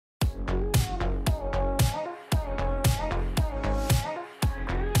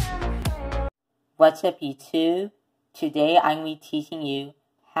What's up YouTube? Today I'm going to be teaching you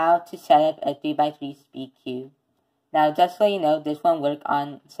how to set up a 3x3 Speedcube. Now just so you know, this won't work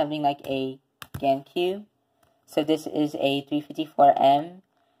on something like a GAN cube. So this is a 354 M,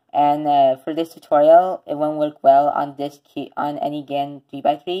 and for this tutorial it won't work well on this on any GAN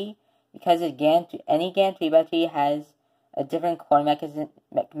 3x3 because any GAN 3x3 has a different core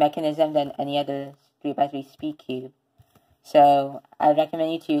mechanism than any other 3x3 Speedcube. So I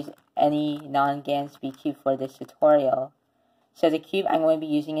recommend you to use any non-GAN Speedcube for this tutorial. So the cube I'm going to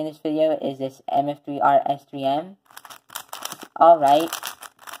be using in this video is this MF3RS3 M. Alright,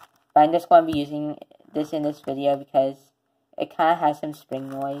 but I'm just going to be using this in this video because it kind of has some spring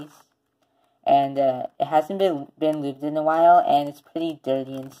noise. And it hasn't been lubed in a while, and it's pretty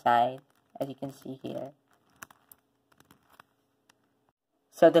dirty inside, as you can see here.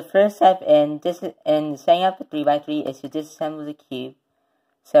 So the first step in setting up the 3x3 is to disassemble the cube.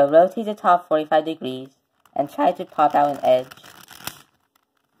 So rotate the top 45 degrees and try to pop out an edge.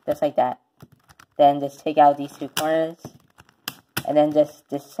 Just like that. Then just take out these two corners and then just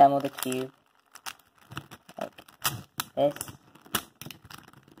disassemble the cube. Like this.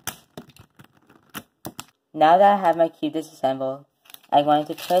 Now that I have my cube disassembled, I'm going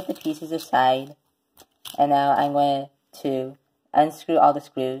to put the pieces aside, and now I'm going to unscrew all the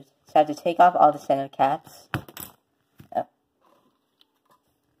screws. So I have to take off all the center caps.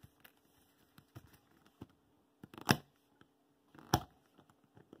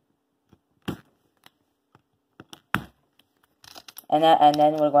 And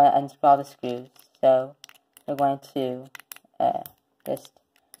then we're going to unscrew all the screws. So we're going to just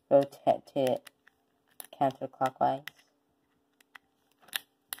rotate it counterclockwise.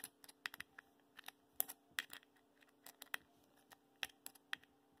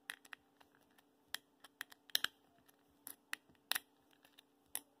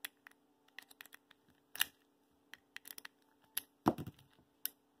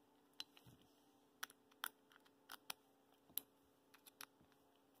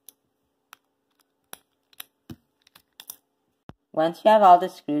 Once you have all the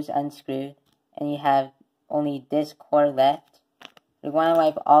screws unscrewed and you have only this core left, you're going to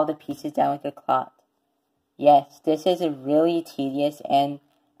wipe all the pieces down with a cloth. Yes, this is a really tedious and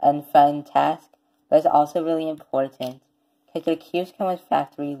unfun task, but it's also really important because your cubes come with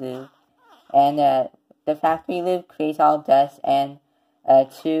factory lube, and the factory lube creates all dust, and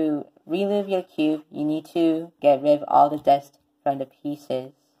to re-lube your cube, you need to get rid of all the dust from the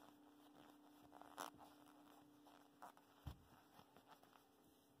pieces.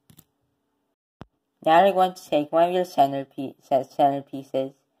 Now you're going to take one of your center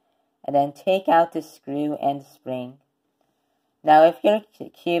pieces and then take out the screw and the spring. Now if your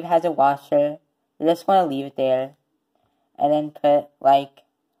cube has a washer, you just want to leave it there and then put like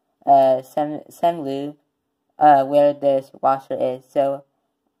some lube where this washer is. So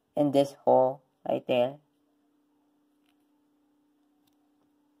in this hole right there.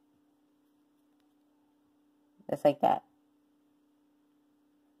 Just like that.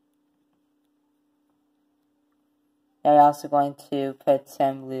 Now you're also going to put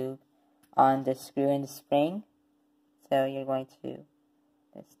some lube on the screw and the spring. So you're going to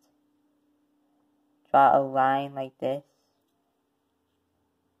just draw a line like this.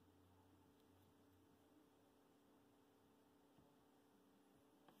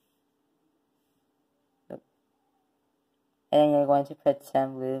 And then you're going to put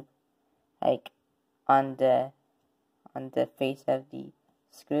some lube like on the face of the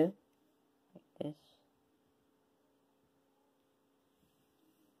screw. Like this.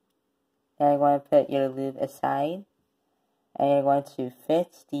 Now you're going to put your lube aside, and you're going to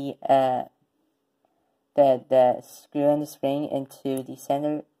fit the screw and the spring into the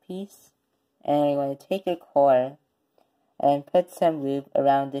center piece, and you're going to take your core and put some lube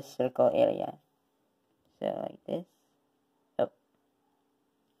around this circle area. So like this. Oh.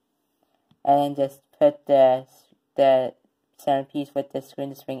 And then just put the center piece with the screw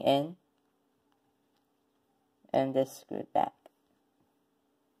and the spring in, and just screw it back.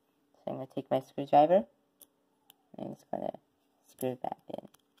 So I'm going to take my screwdriver and just going to screw it back in.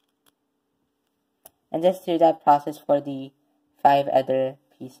 And just do that process for the 5 other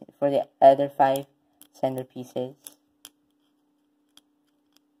pieces, for the other 5 center pieces.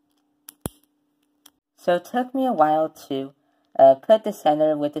 So it took me a while to put the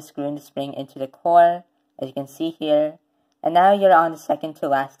center with the screw and the spring into the core, as you can see here. And now you're on the second to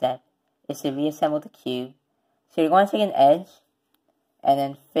last step, is to reassemble the cube. So you're going to take an edge and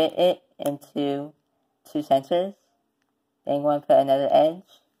then fit it into 2 centers. Then you're going to put another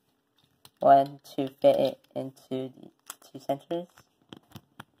edge, one to fit it into the 2 centers.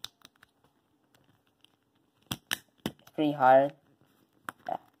 pretty hard.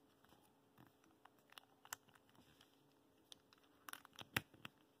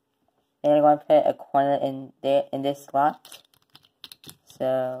 Then I'm going to put a corner in there in this slot.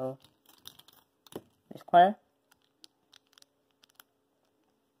 So this corner.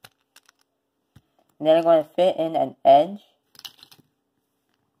 And then I'm going to fit in an edge.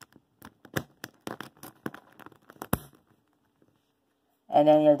 And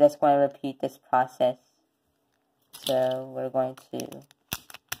then you're just going to repeat this process. So we're going to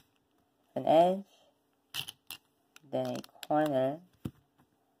an edge, then a corner,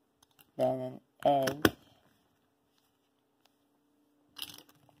 then an edge,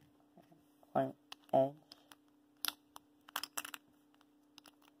 corner, edge,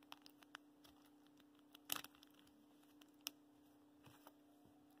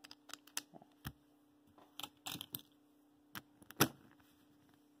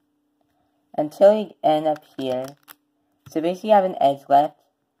 until you end up here. So basically you have an edge left,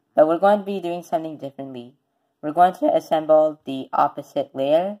 but we're going to be doing something differently. We're going to assemble the opposite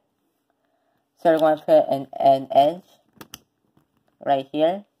layer. So we're going to put an edge right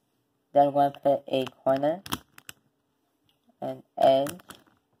here. Then we're going to put a corner, an edge,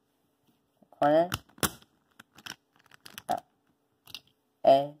 corner,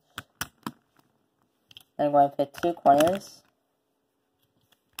 edge. Then we're going to put two corners.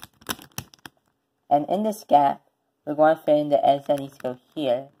 And in this gap, we're going to fit in the edge that needs to go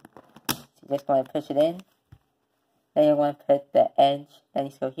here. So you're just going to push it in. Then you're going to put the edge that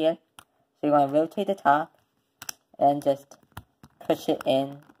needs to go here. So you're going to rotate the top and just push it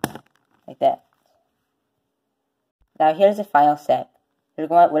in like that. Now here's the final step. We're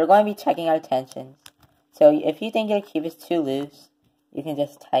going to be checking our tensions. So if you think your cube is too loose, you can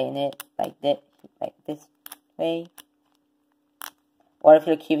just tighten it like this way. Or if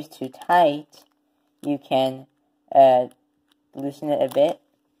your cube is too tight, you can loosen it a bit.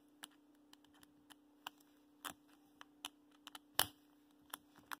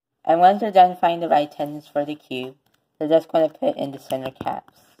 And once you're done finding the right tensions for the cube, you're just going to put in the center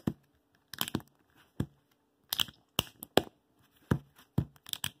caps.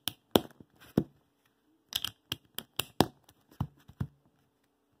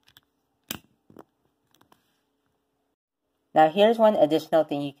 Now here's one additional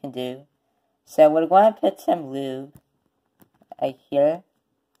thing you can do. So we're going to put some lube right here.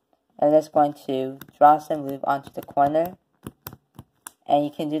 And we're just going to draw some lube onto the corner. And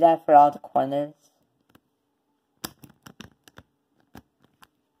you can do that for all the corners.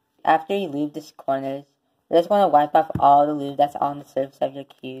 After you lube these corners, you're just going to wipe off all the lube that's on the surface of your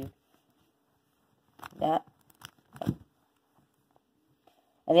cube. That. And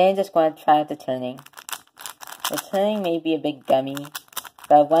then you're just going to try out the turning. The turning may be a bit gummy,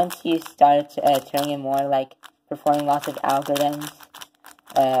 but once you start turning it more, like performing lots of algorithms,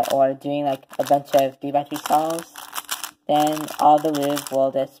 or doing like a bunch of 3x3 solves, then all the lube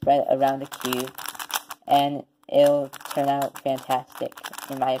will just spread around the cube, and it'll turn out fantastic,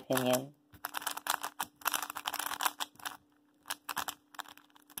 in my opinion.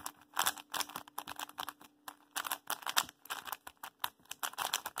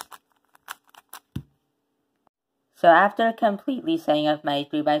 So after completely setting up my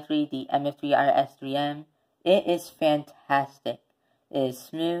 3x3, the MF3RS3 M, it is fantastic. It is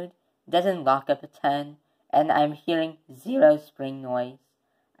smooth, doesn't lock up a ton, and I'm hearing zero spring noise.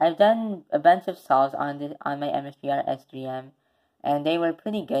 I've done a bunch of solves on my MF3RS3 M, and they were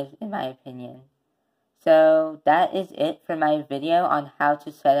pretty good in my opinion. So that is it for my video on how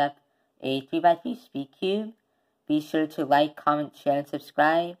to set up a 3x3 Speedcube. Be sure to like, comment, share, and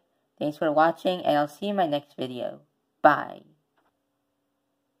subscribe. Thanks for watching, and I'll see you in my next video. Bye.